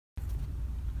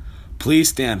Please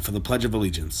stand for the Pledge of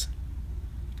Allegiance.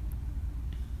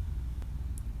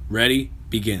 Ready?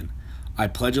 Begin. I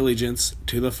pledge allegiance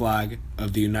to the flag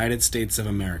of the United States of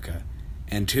America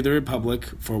and to the republic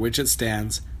for which it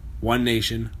stands, one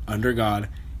nation, under God,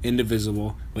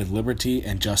 indivisible, with liberty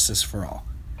and justice for all.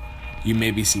 You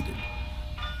may be seated.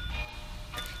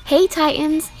 Hey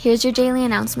Titans, here's your daily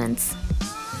announcements.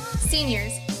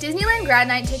 Seniors, Disneyland Grad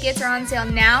Night tickets are on sale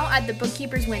now at the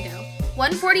bookkeeper's window.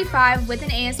 $145 with an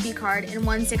ASB card and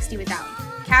 $160 without.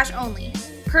 Cash only.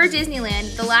 Per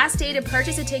Disneyland, the last day to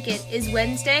purchase a ticket is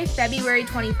Wednesday, February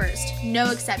 21st.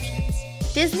 No exceptions.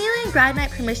 Disneyland Grad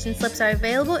Night permission slips are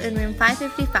available in room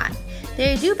 555.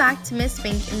 They are due back to Miss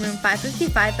Fink in room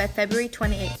 555 by February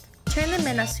 28th. Turn them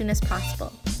in as soon as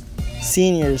possible.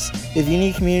 Seniors, if you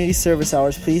need community service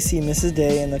hours, please see Mrs.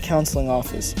 Day in the counseling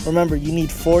office. Remember, you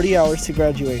need 40 hours to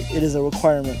graduate. It is a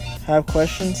requirement. Have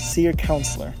questions? See your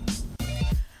counselor.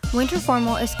 Winter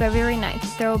Formal is February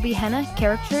 9th. There will be henna,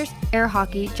 characters, air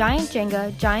hockey, giant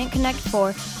Jenga, giant Connect 4,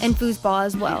 and foosball,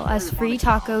 as well as free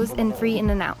tacos and free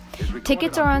In-N-Out.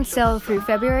 Tickets are on sale through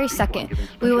February 2nd.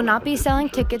 We will not be selling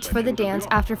tickets for the dance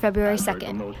after February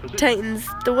 2nd. Titans,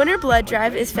 the Winter Blood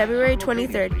Drive is February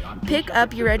 23rd. Pick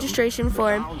up your registration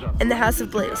form in the House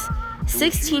of Blues.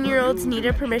 16-year-olds need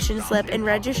a permission slip and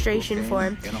registration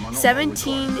form.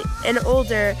 17 and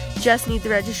older just need the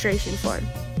registration form.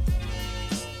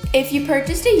 If you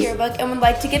purchased a yearbook and would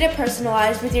like to get it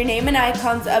personalized with your name and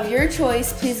icons of your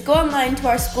choice, please go online to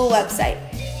our school website.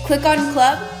 Click on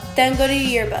Club, then go to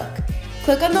Yearbook.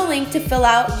 Click on the link to fill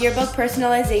out Yearbook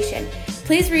Personalization.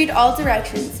 Please read all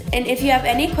directions, and if you have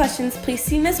any questions, please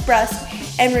see Ms. Brust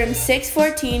in room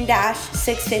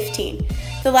 614-615.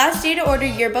 The last day to order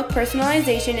Yearbook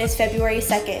Personalization is February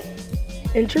 2nd.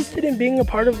 Interested in being a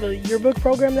part of the yearbook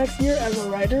program next year as a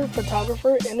writer,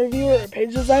 photographer, interviewer, or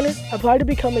page designer? Apply to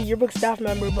become a yearbook staff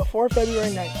member before February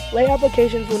 9th. Late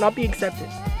applications will not be accepted.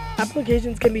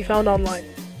 Applications can be found online.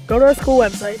 Go to our school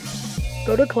website,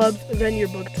 go to Clubs, then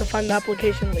Yearbook to find the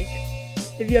application link.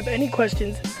 If you have any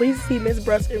questions, please see Ms.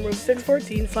 Brust in room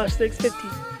 614/615.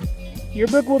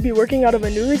 Yearbook will be working out of a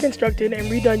newly constructed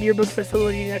and redone yearbook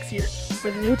facility next year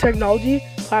with new technology,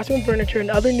 classroom furniture,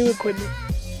 and other new equipment.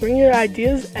 Bring your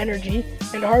ideas, energy,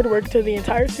 and hard work to the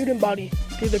entire student body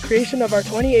through the creation of our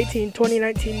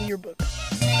 2018-2019 yearbook.